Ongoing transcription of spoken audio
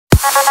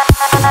So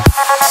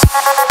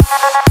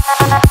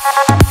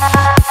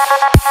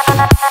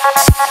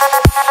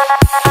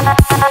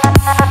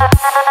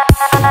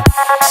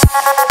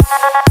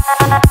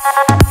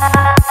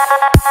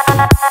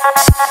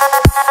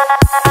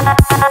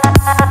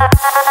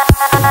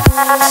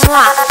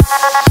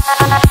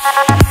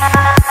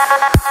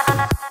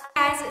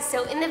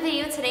in the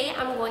video today,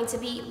 I'm going to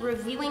be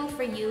reviewing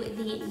for you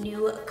the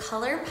new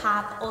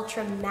ColourPop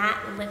Ultra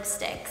Matte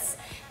Lipsticks.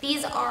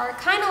 These are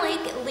kind of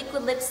like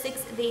liquid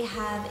lipsticks. They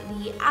have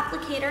the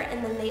applicator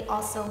and then they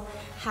also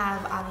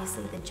have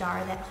obviously the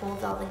jar that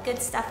holds all the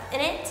good stuff in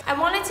it. I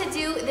wanted to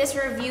do this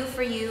review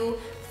for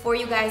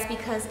you guys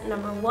because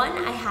number one,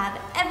 I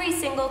have every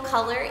single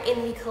color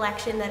in the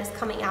collection that is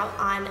coming out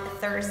on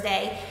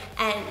Thursday,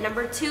 and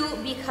number two,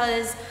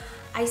 because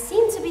I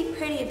seem to be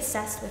pretty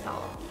obsessed with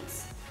all of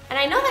these. And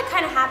I know that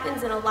kind of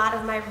happens in a lot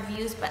of my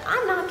reviews, but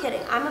I'm not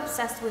kidding. I'm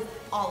obsessed with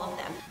all of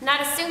them.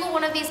 Not a single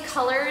one of these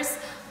colors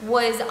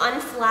was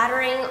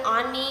unflattering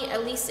on me,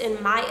 at least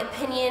in my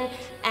opinion,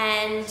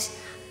 and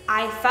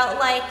I felt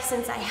like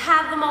since I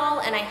have them all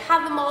and I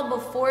have them all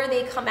before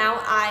they come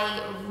out,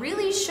 I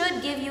really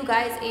should give you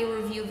guys a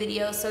review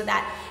video so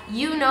that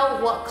you know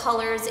what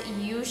colors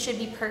you should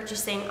be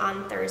purchasing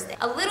on Thursday.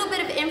 A little bit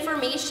of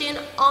information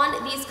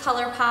on these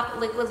ColourPop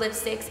liquid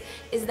lipsticks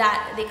is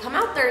that they come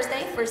out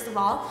Thursday, first of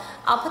all.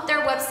 I'll put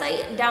their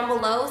website down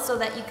below so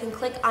that you can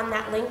click on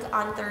that link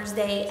on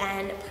Thursday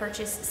and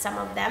purchase some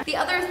of them. The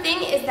other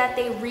thing is that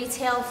they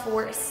retail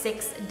for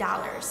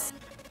 $6.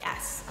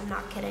 Yes, I'm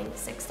not kidding,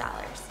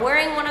 $6.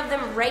 Wearing one of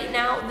them right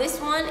now. This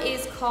one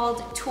is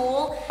called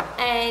Tool,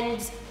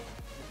 and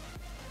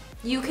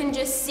you can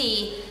just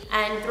see,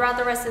 and throughout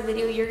the rest of the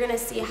video, you're gonna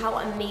see how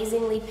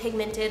amazingly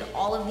pigmented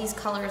all of these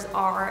colors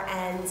are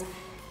and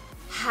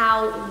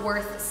how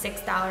worth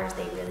 $6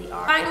 they really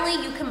are.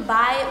 Finally, you can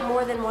buy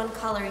more than one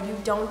color. You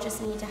don't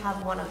just need to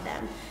have one of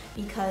them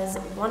because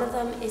one of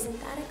them isn't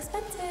that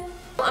expensive.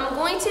 I'm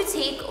going to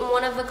take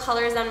one of the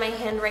colors on my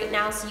hand right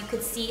now so you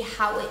could see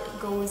how it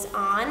goes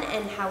on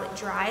and how it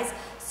dries.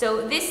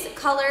 So this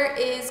color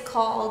is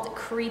called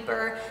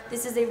Creeper.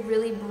 This is a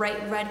really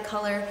bright red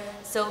color.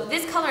 So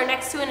this color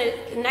next to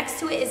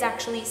it is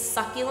actually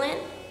Succulent.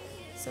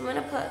 So I'm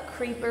gonna put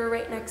Creeper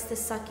right next to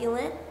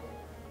Succulent.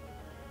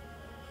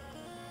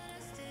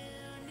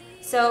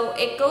 So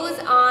it goes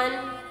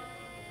on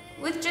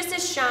with just a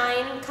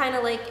shine, kind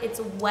of like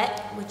it's wet,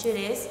 which it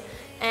is.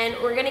 And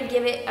we're gonna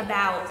give it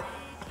about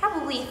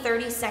probably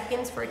 30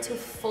 seconds for it to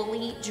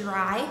fully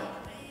dry.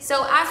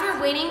 So as we're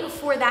waiting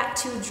for that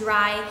to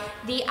dry,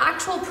 the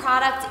actual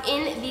product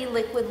in the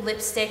liquid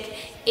lipstick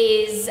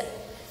is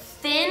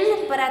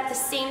thin, but at the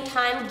same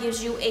time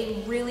gives you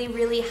a really,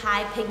 really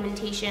high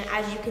pigmentation.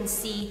 As you can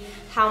see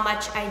how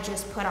much I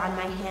just put on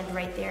my hand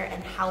right there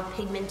and how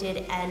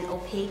pigmented and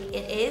opaque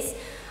it is.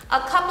 A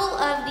couple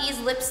of these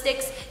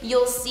lipsticks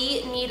you'll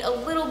see need a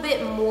little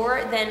bit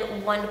more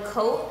than one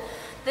coat.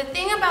 The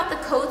thing about the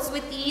coats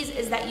with these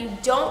is that you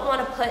don't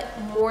want to put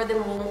more than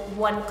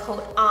one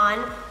coat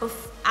on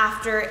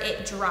after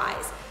it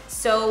dries.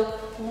 So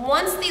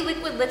once the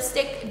liquid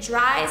lipstick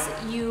dries,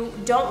 you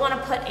don't want to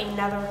put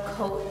another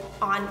coat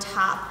on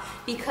top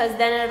because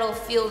then it'll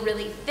feel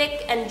really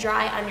thick and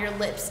dry on your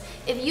lips.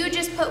 If you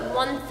just put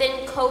one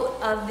thin coat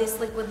of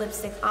this liquid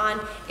lipstick on,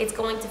 it's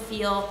going to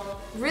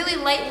feel really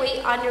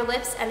lightweight on your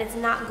lips and it's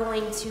not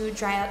going to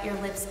dry out your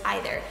lips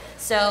either.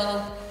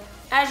 So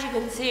as you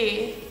can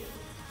see,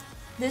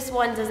 this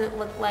one doesn't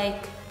look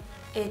like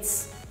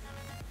it's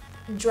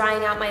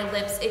drying out my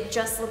lips. It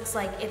just looks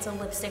like it's a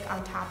lipstick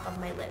on top of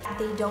my lips.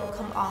 They don't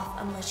come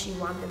off unless you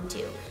want them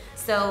to.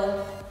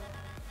 So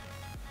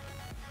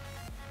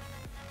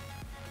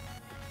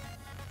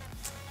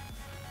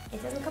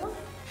it doesn't come off.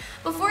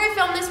 Before I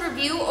filmed this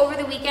review over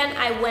the weekend,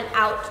 I went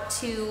out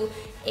to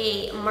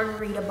a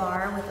margarita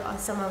bar with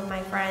some of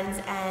my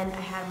friends, and I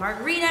had a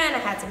margarita and I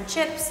had some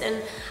chips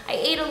and I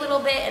ate a little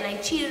bit and I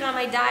cheated on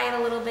my diet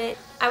a little bit.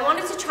 I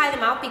wanted to try them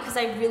out because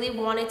I really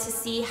wanted to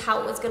see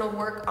how it was gonna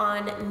work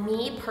on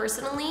me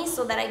personally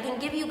so that I can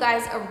give you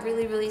guys a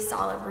really, really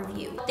solid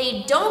review.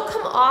 They don't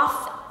come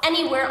off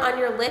anywhere on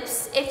your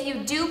lips. If you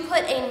do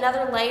put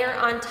another layer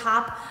on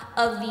top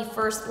of the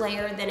first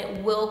layer, then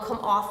it will come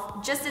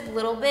off just a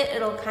little bit.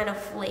 It'll kind of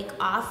flake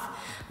off.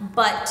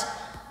 But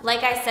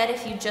like I said,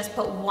 if you just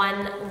put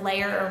one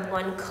layer or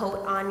one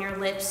coat on your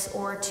lips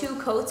or two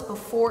coats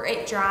before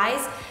it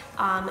dries,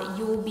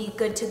 you will be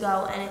good to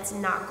go and it's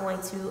not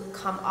going to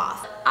come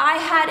off. I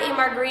had a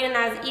margarita and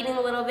I was eating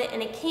a little bit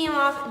and it came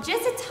off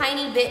just a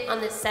tiny bit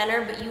on the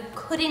center, but you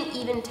couldn't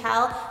even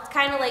tell. It's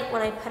kind of like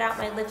when I put out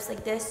my lips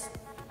like this.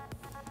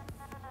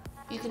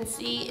 You can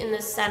see in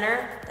the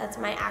center, that's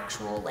my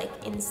actual like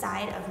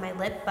inside of my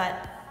lip,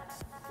 but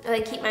if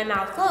I keep my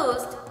mouth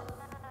closed,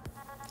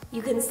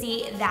 you can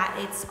see that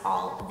it's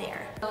all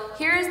there.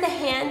 Here's the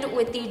hand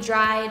with the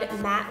dried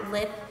matte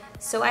lip.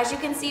 So as you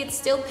can see, it's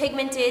still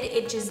pigmented,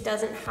 it just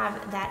doesn't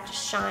have that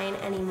shine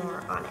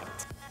anymore on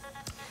it.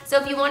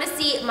 So if you want to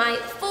see my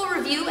full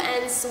review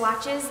and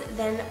swatches,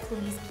 then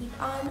please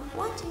keep on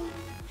watching.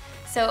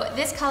 So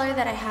this color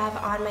that I have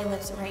on my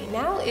lips right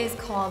now is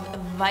called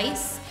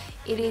Vice.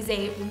 It is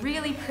a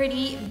really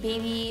pretty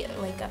baby,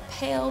 like a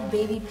pale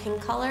baby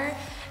pink color,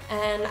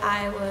 and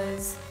I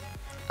was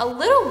a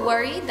little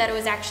worried that it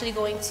was actually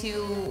going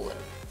to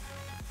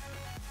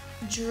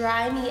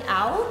dry me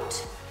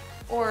out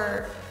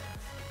or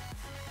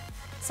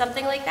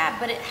something like that,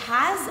 but it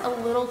has a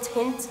little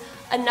tint,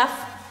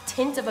 enough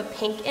tint of a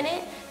pink in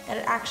it that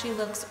it actually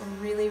looks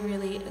really,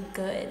 really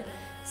good.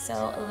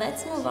 So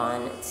let's move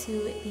on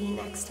to the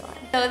next one.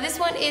 So this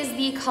one is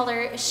the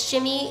color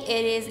Shimmy.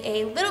 It is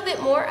a little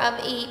bit more of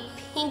a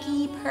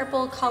pinky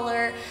purple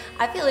color.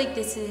 I feel like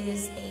this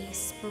is a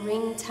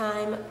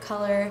springtime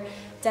color,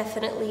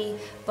 definitely,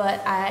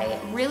 but I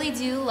really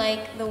do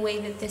like the way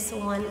that this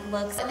one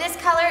looks. This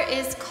color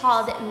is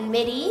called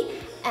Midi,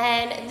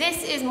 and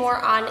this is more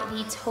on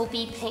the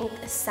taupey pink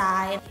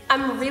side.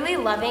 I'm really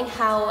loving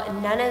how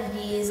none of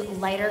these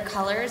lighter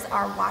colors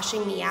are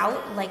washing me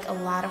out like a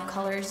lot of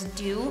colors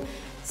do.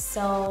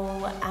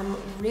 So I'm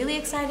really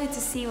excited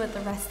to see what the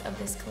rest of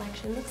this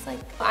collection looks like.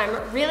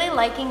 I'm really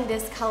liking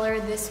this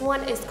color. This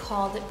one is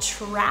called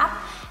Trap.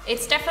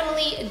 It's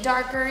definitely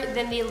darker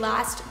than the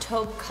last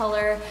taupe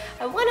color.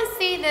 I want to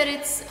say that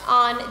it's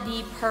on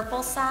the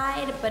purple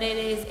side, but it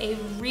is a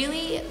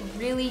really,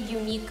 really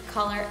unique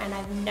color, and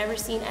I've never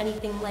seen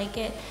anything like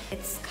it.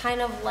 It's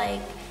kind of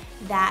like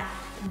that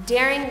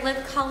daring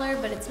lip color,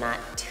 but it's not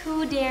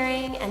too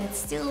daring, and it's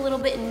still a little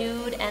bit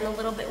nude and a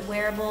little bit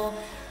wearable.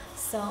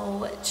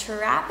 So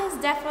Trap is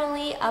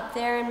definitely up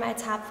there in my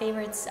top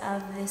favorites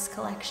of this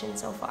collection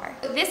so far.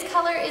 This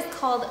color is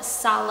called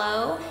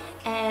Salo,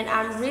 and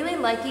I'm really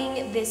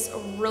liking this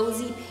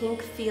rosy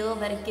pink feel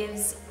that it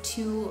gives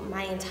to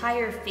my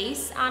entire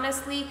face,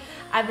 honestly.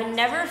 I've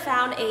never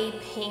found a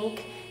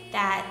pink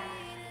that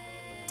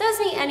does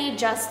me any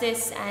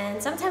justice,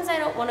 and sometimes I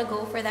don't want to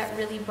go for that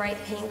really bright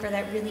pink or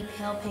that really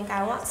pale pink.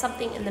 I want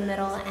something in the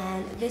middle,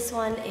 and this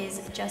one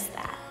is just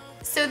that.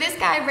 So this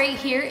guy right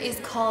here is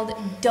called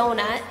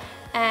Donut,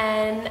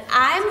 and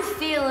I'm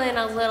feeling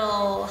a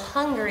little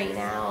hungry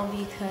now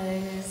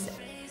because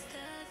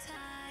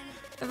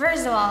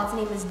first of all, his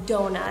name is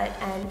Donut,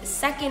 and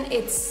second,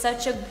 it's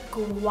such a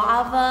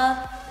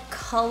guava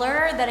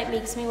color that it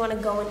makes me want to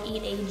go and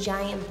eat a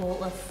giant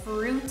bowl of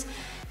fruit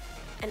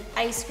and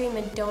ice cream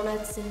and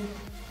donuts and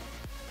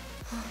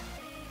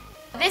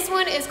This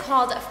one is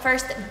called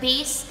First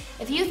Base.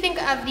 If you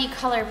think of the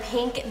color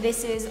pink,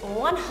 this is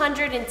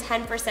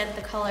 110%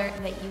 the color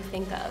that you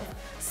think of.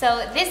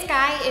 So this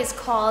guy is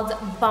called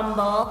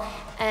Bumble,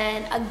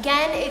 and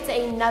again, it's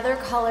another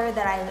color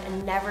that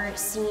I've never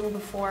seen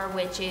before,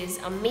 which is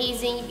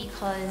amazing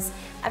because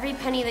every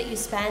penny that you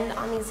spend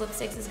on these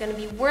lipsticks is going to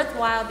be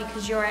worthwhile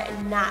because you're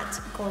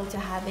not going to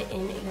have it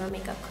in your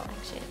makeup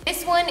collection.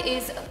 This one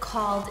is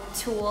called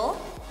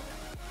Tool.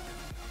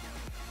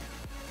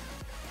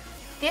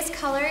 This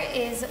color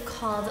is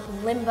called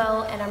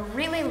Limbo, and I'm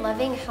really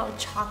loving how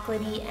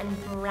chocolatey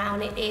and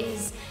brown it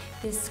is.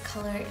 This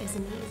color is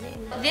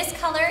amazing. This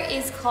color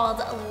is called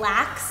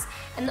Lax,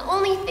 and the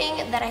only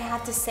thing that I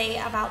have to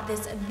say about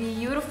this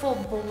beautiful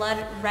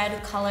blood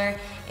red color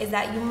is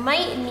that you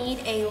might need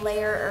a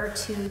layer or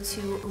two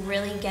to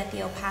really get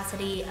the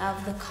opacity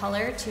of the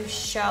color to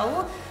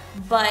show,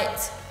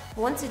 but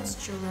once it's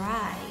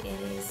dry,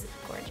 it is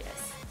gorgeous.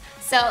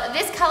 So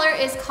this color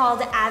is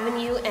called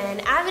Avenue,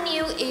 and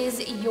Avenue is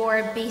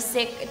your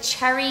basic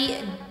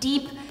cherry,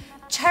 deep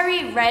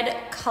cherry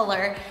red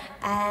color,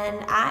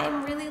 and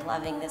I'm really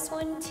loving this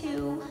one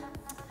too.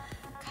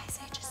 Guys,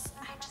 I just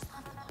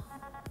love them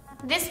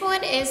all. This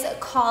one is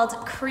called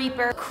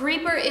Creeper.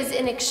 Creeper is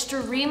an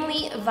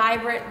extremely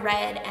vibrant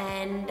red,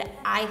 and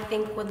I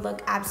think would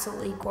look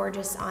absolutely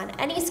gorgeous on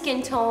any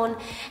skin tone,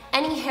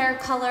 any hair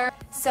color.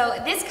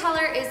 So this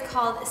color is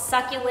called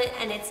Succulent,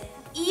 and it's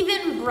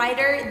even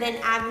brighter than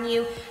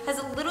Avenue, has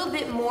a little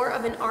bit more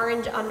of an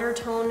orange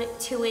undertone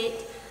to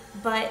it,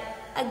 but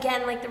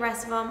again, like the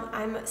rest of them,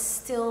 I'm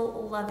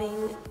still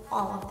loving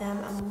all of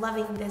them. I'm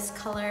loving this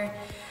color.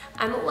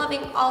 I'm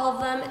loving all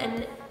of them,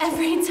 and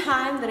every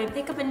time that I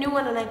pick up a new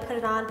one and I put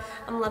it on,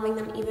 I'm loving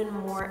them even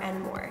more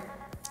and more.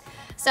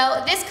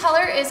 So this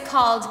color is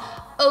called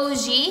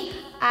OG.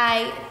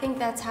 I think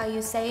that's how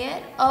you say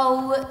it.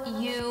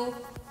 OUIJI.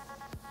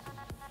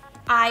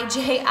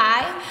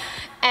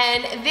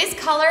 And this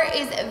color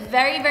is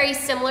very, very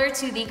similar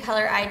to the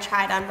color I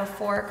tried on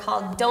before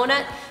called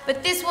Donut,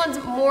 but this one's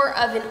more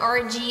of an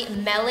orangey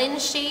melon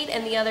shade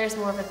and the other is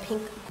more of a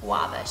pink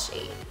guava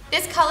shade.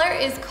 This color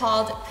is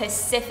called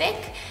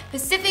Pacific.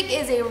 Pacific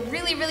is a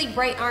really, really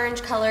bright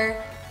orange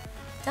color.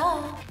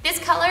 Duh. This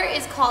color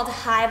is called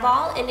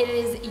Highball, and it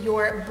is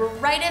your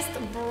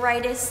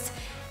brightest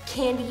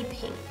candy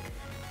pink.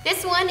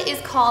 This one is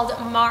called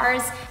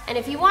Mars, and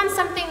if you want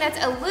something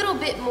that's a little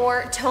bit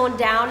more toned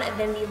down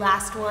than the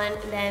last one,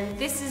 then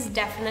this is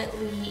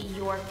definitely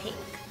your pink.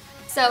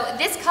 So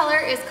this color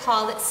is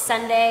called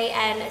Sunday,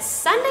 and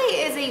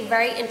Sunday is a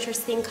very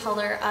interesting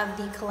color of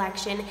the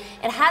collection.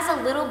 It has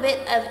a little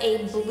bit of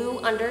a blue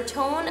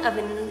undertone of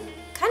a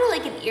kind of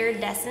like an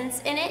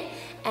iridescence in it,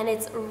 and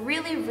it's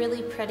really,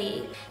 really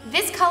pretty.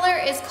 This color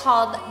is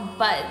called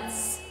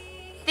Buds.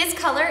 This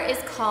color is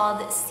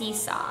called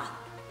Seesaw.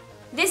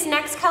 This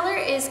next color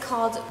is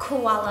called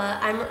Koala.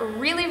 I'm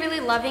really, really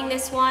loving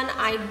this one.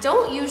 I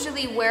don't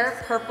usually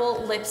wear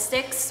purple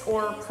lipsticks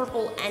or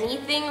purple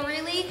anything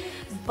really,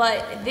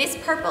 but this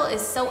purple is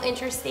so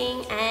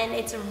interesting and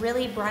it's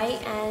really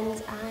bright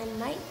and I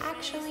might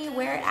actually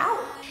wear it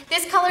out.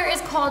 This color is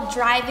called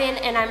Drive-In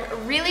and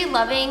I'm really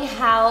loving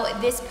how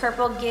this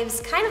purple gives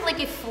kind of like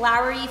a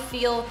flowery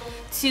feel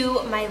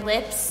to my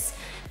lips.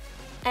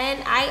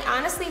 And I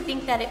honestly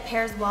think that it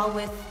pairs well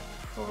with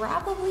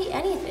probably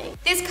anything.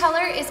 This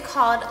color is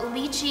called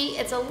Lychee.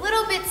 It's a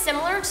little bit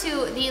similar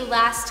to the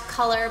last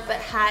color, but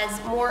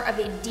has more of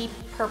a deep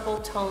purple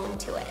tone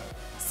to it.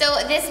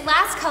 So this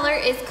last color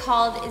is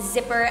called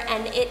Zipper,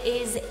 and it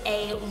is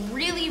a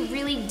really,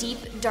 really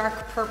deep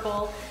dark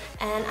purple,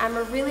 and I'm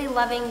really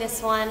loving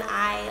this one.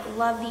 I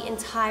love the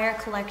entire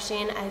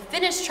collection. I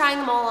finished trying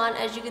them all on.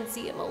 As you can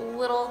see, I'm a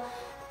little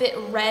bit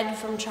red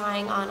from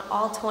trying on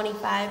all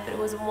 25, but it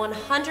was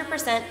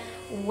 100%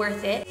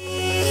 worth it.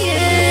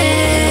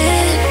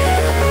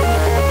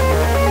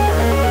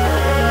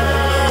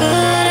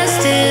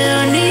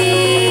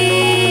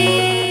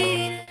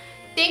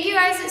 Thank you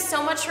guys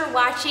so much for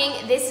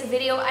watching this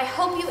video. I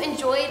hope you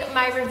enjoyed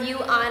my review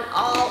on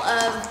all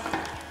of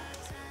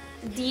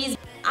these.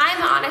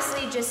 I'm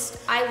honestly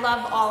I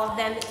love all of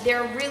them.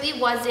 There really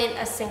wasn't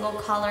a single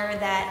color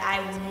that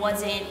I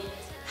wasn't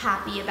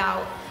happy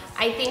about.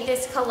 I think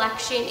this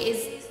collection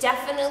is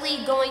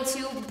definitely going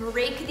to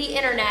break the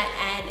internet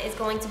and is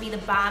going to be the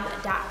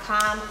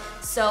bomb.com.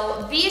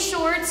 So be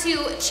sure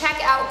to check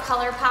out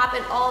ColourPop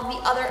and all of the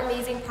other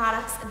amazing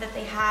products that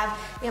they have.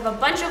 They have a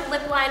bunch of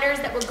lip liners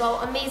that will go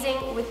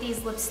amazing with these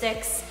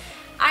lipsticks,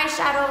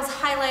 eyeshadows,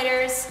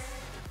 highlighters,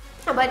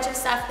 a bunch of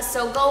stuff,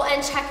 so go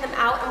and check them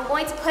out. I'm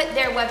going to put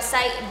their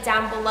website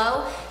down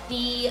below.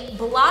 The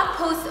blog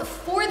post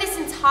for this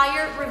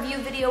entire review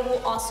video will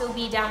also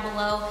be down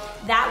below.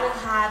 That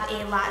will have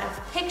a lot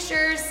of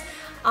pictures.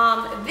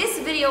 This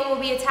video will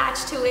be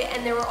attached to it,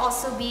 and there will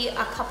also be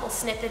a couple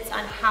snippets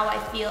on how I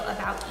feel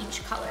about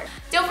each color.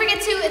 Don't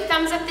forget to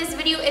thumbs up this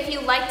video if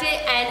you liked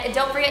it, and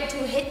don't forget to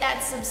hit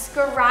that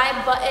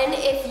subscribe button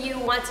if you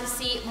want to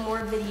see more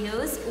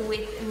videos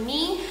with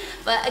me.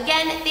 But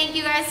again, thank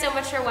you guys so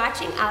much for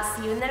watching. I'll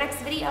see you in the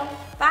next video.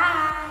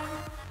 Bye!